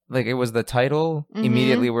 Like, it was the title.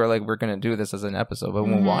 Immediately, we're like, we're going to do this as an episode. But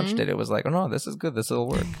when we watched it, it was like, oh, no, this is good. This will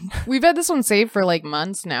work. We've had this one saved for like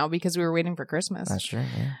months now because we were waiting for Christmas. That's true,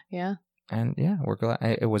 yeah. Yeah. And yeah, we're glad.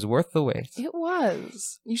 It was worth the wait. It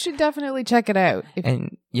was. You should definitely check it out.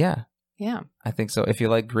 Yeah. Yeah. I think so. If you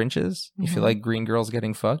like Grinches, if you like green girls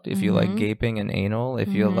getting fucked, if you like gaping and anal, if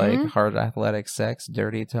you like hard athletic sex,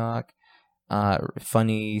 dirty talk,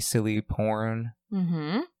 funny, silly porn,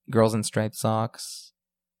 girls in striped socks,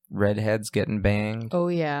 redheads getting banged. Oh,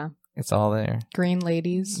 yeah. It's all there. Green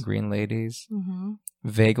ladies. Mm-hmm.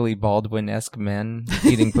 Vaguely Baldwin-esque men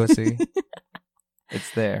eating pussy. It's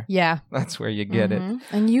there. Yeah. That's where you get it.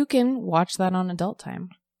 And you can watch that on Adult Time.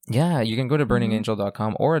 Yeah, you can go to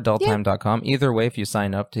burningangel.com or adulttime.com. Either way, if you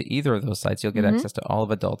sign up to either of those sites, you'll get access to all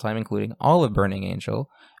of Adult Time, including all of Burning Angel.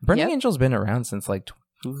 Burning Angel's been around since like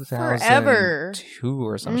 2002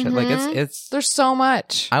 or some shit. Like it's there's so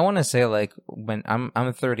much. I want to say like when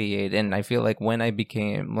I'm 38, and I feel like when I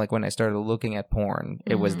started looking at porn,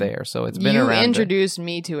 it was there. So it's been around. You introduced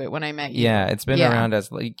me to it when I met you. Yeah, it's been around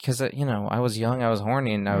as like, because I was young, I was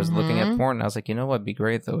horny, and I was looking at porn, and I was like, you know what'd be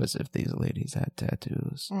great though is if these ladies had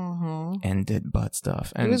tattoos and did butt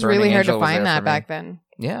stuff. And it was Burning really hard Angel to find that back then.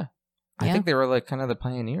 Yeah. I think they were like kind of the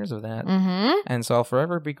pioneers of that. And so I'll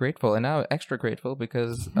forever be grateful. And now extra grateful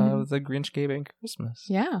because of the Grinch Gave Me Christmas.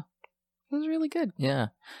 Yeah. It was really good. Yeah.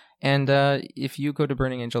 And if you go to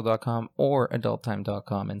burningangel.com or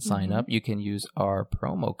adulttime.com and sign up, you can use our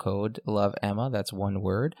promo code LOVEEMMA. That's one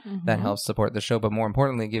word. That helps support the show. But more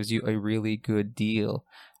importantly, it gives you a really good deal.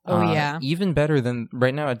 Oh, yeah. Even better than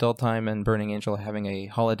right now, Adult Time and Burning Angel are having a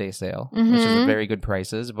holiday sale, which is very good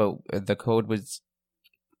prices. But the code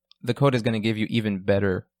is going to give you even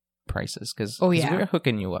better prices because we're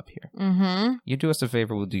hooking you up here. You do us a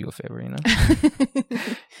favor, we'll do you a favor,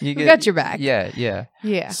 We got your back.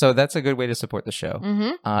 Yeah. So that's a good way to support the show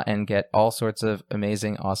and get all sorts of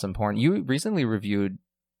amazing, awesome porn. You recently reviewed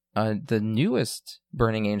the newest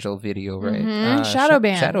Burning Angel video, right? Shadow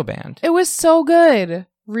Band. Shadow Band. It was so good.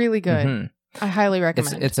 Really good. I highly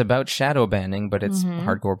recommend. It's about shadow banning, but it's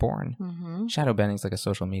hardcore porn. Shadow banning is like a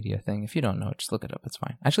social media thing. If you don't know, just look it up. It's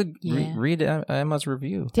fine. Actually, read Emma's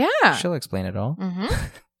review. Yeah, she'll explain it all.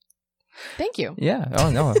 Thank you. Yeah.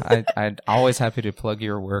 Oh no, I'm always happy to plug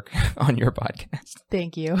your work on your podcast.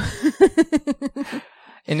 Thank you.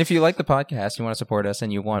 And if you like the podcast, you want to support us,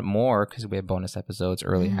 and you want more because we have bonus episodes,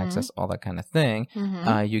 early access, all that kind of thing,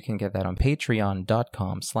 you can get that on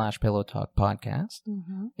patreon.com/pillowtalkpodcast.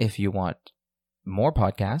 If you want more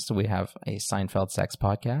podcasts, we have a Seinfeld sex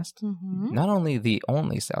podcast. Not only the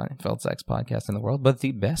only Seinfeld sex podcast in the world, but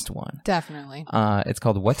the best one. Definitely. It's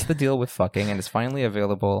called What's the Deal with Fucking, and it's finally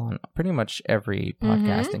available on pretty much every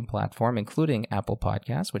podcasting platform, including Apple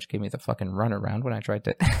Podcasts, which gave me the fucking runaround when I tried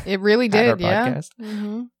to it really did, our podcast.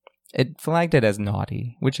 It flagged it as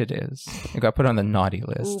naughty, which it is. It got put on the naughty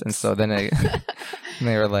list. And so then they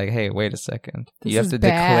were like, hey, wait a second. You have to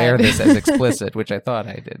declare this as explicit, which I thought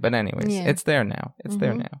I did. But anyways, it's there now. It's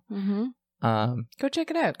there now. Go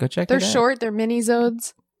check it out. They're short. They're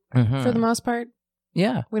mini-zodes for the most part.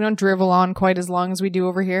 Yeah. We don't drivel on quite as long as we do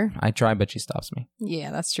over here. I try, but she stops me.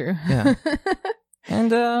 Yeah, that's true. Yeah.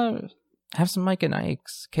 And have some Mike and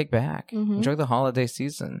Ike's. Kick back. Enjoy the holiday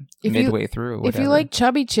season midway through. Whatever. If you like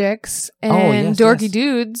chubby chicks and dorky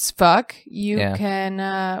dudes, you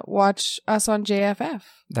can watch us on JFF.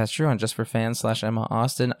 That's true. On Just for Fans /Emma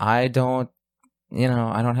Austin. I don't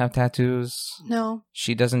have tattoos. No.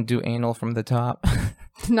 She doesn't do anal from the top.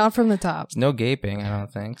 Not from the top. There's no gaping, I don't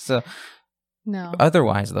think. So no.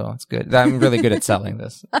 Otherwise, though, it's good. I'm really good at selling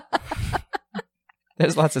this.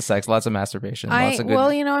 There's lots of sex, lots of masturbation, lots of good... Well,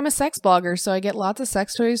 I'm a sex blogger, so I get lots of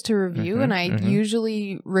sex toys to review, and I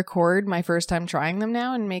usually record my first time trying them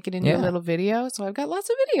now and make it into a little video. So I've got lots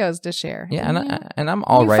of videos to share. Yeah, and I'm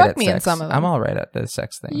all right at sex. In some of them. I'm all right at the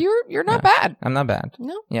sex thing. You're not bad. I'm not bad.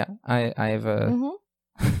 No. Yeah, I have a...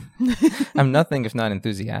 I'm nothing if not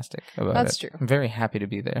enthusiastic about it. That's true. I'm very happy to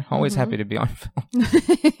be there. Always happy to be on film.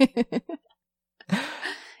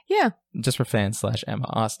 Yeah. Just for Fans /Emma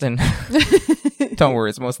Austin. Don't worry,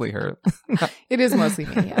 it's mostly her. It is mostly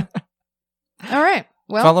me, yeah. All right.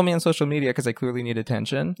 Well, follow me on social media because I clearly need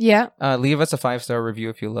attention. Yeah. Leave us a 5-star review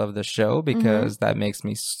if you love the show because that makes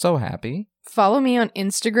me so happy. Follow me on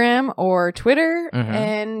Instagram or Twitter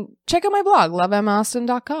and check out my blog,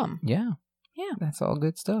 loveemmaustin.com. Yeah. Yeah. That's all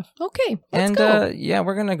good stuff. Okay. Let's go.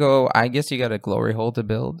 We're going to go. I guess you got a glory hole to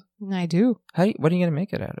build. I do. What are you going to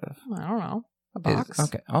make it out of? I don't know. A box.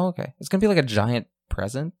 Okay. Oh, okay. It's going to be like a giant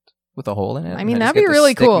present with a hole in it. I mean, that'd be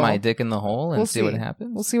really cool. Stick my dick in the hole and see what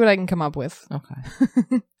happens. We'll see what I can come up with.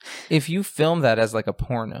 Okay. If you film that as like a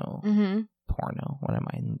porno, what am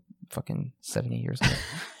I, fucking 70 years old?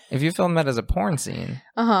 If you film that as a porn scene,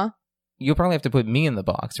 you'll probably have to put me in the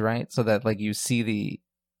box, right? So that like you see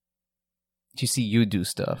you do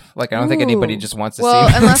stuff. Like I don't think anybody just wants to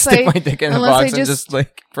see me stick my dick in a box and just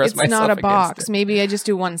like press myself against it. It's not a box. Maybe I just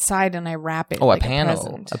do one side and I wrap it. Oh, like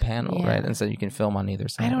a panel, right? And so you can film on either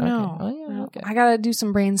side. I don't know. Oh, yeah, okay. I gotta do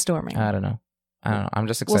some brainstorming. I don't know. I'm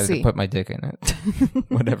just excited to put my dick in it,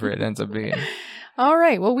 whatever it ends up being. All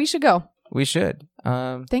right. Well, we should go. We should.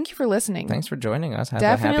 Thank you for listening. Thanks for joining us. Have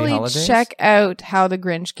Definitely a happy holidays. check out How the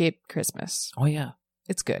Grinch Gaped Christmas. Oh, yeah.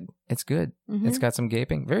 It's good. It's good. Mm-hmm. It's got some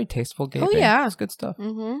gaping. Very tasteful gaping. Oh, yeah. It's good stuff.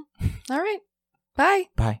 Mm-hmm. All right. Bye.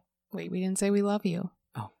 Bye. Wait, we didn't say we love you.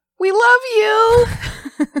 Oh. We love you!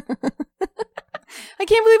 I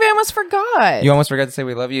can't believe I almost forgot. You almost forgot to say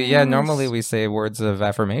we love you? Yeah, Yes. normally we say words of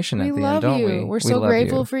affirmation at the end, don't you. we? We're so love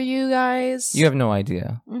grateful you. for you guys. You have no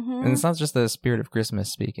idea. Mm-hmm. And it's not just the spirit of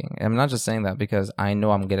Christmas speaking. I'm not just saying that because I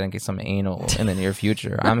know I'm going to get some anal in the near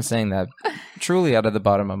future. I'm saying that truly out of the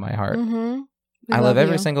bottom of my heart. Mm-hmm. I love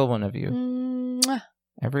every you. single one of you. Mwah.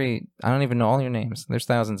 I don't even know all your names. There's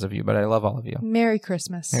thousands of you, but I love all of you. Merry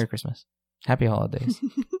Christmas. Merry Christmas. Happy holidays.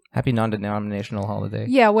 Happy non-denominational holiday.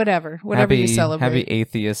 Yeah, whatever you celebrate. Happy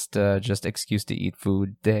atheist, just excuse to eat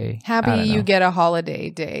food day. Happy you get a holiday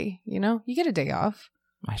day. You know, you get a day off.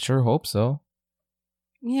 I sure hope so.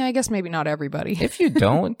 Yeah, I guess maybe not everybody. If you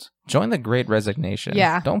don't, join the Great Resignation.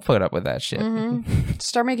 Yeah. Don't put up with that shit. Mm-hmm.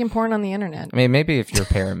 Start making porn on the internet. I mean, maybe if you're a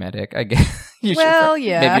paramedic, I guess you should.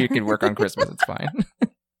 Yeah. Maybe you could work on Christmas. It's fine.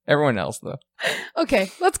 Everyone else, though.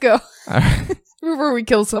 Okay, let's go. All right. Before we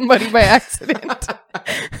kill somebody by accident.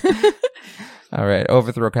 All right.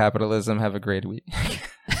 Overthrow capitalism. Have a great week.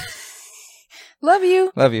 Love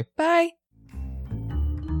you. Love you. Bye.